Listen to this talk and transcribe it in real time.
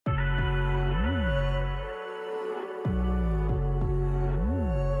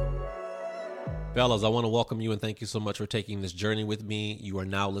Fellas, I want to welcome you and thank you so much for taking this journey with me. You are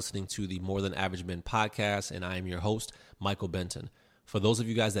now listening to the More Than Average Men podcast, and I am your host, Michael Benton. For those of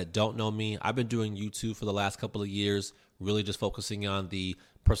you guys that don't know me, I've been doing YouTube for the last couple of years, really just focusing on the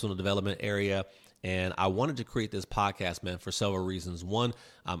personal development area. And I wanted to create this podcast, man, for several reasons. One,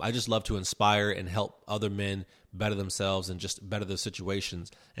 I just love to inspire and help other men better themselves and just better their situations.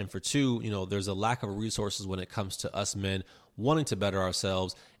 And for two, there's a lack of resources when it comes to us men wanting to better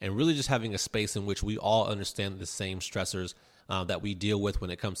ourselves and really just having a space in which we all understand the same stressors that we deal with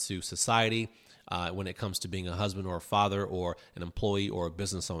when it comes to society, when it comes to being a husband or a father or an employee or a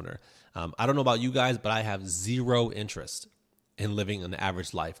business owner. I don't know about you guys, but I have zero interest in living an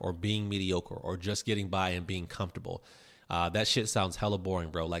average life or being mediocre or just getting by and being comfortable. That shit sounds hella boring,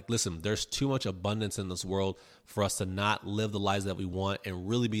 bro. Like, listen, there's too much abundance in this world for us to not live the lives that we want and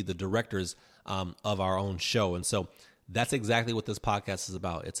really be the directors of our own show. And so that's exactly what this podcast is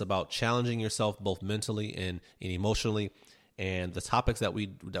about. It's about challenging yourself both mentally and emotionally. And the topics that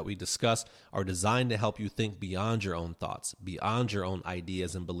we discuss are designed to help you think beyond your own thoughts, beyond your own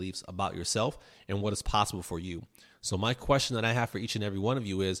ideas and beliefs about yourself and what is possible for you. So my question that I have for each and every one of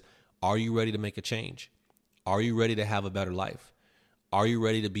you is, are you ready to make a change? Are you ready to have a better life? Are you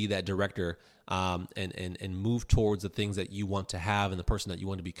ready to be that director and move towards the things that you want to have and the person that you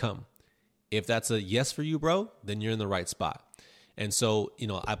want to become? If that's a yes for you, bro, then you're in the right spot. And so,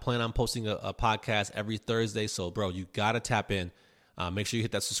 I plan on posting a podcast every Thursday. So, bro, you got to tap in. Make sure you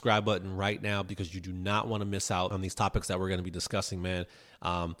hit that subscribe button right now because you do not want to miss out on these topics that we're going to be discussing, man,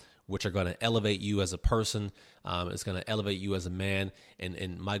 which are going to elevate you as a person. It's going to elevate you as a man.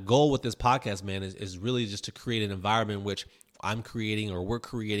 And my goal with this podcast, man, is really just to create an environment in which we're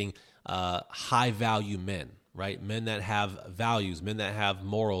creating high value men, right? Men that have values, men that have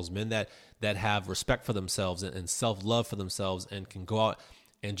morals, men that have respect for themselves and self-love for themselves and can go out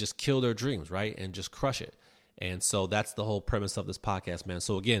and just kill their dreams, right? And just crush it. And so that's the whole premise of this podcast, man.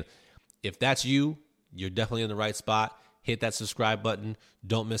 So again, if that's you, you're definitely in the right spot. Hit that subscribe button.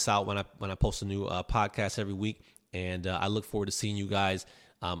 Don't miss out when I post a new podcast every week. And I look forward to seeing you guys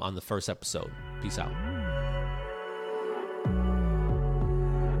on the first episode. Peace out.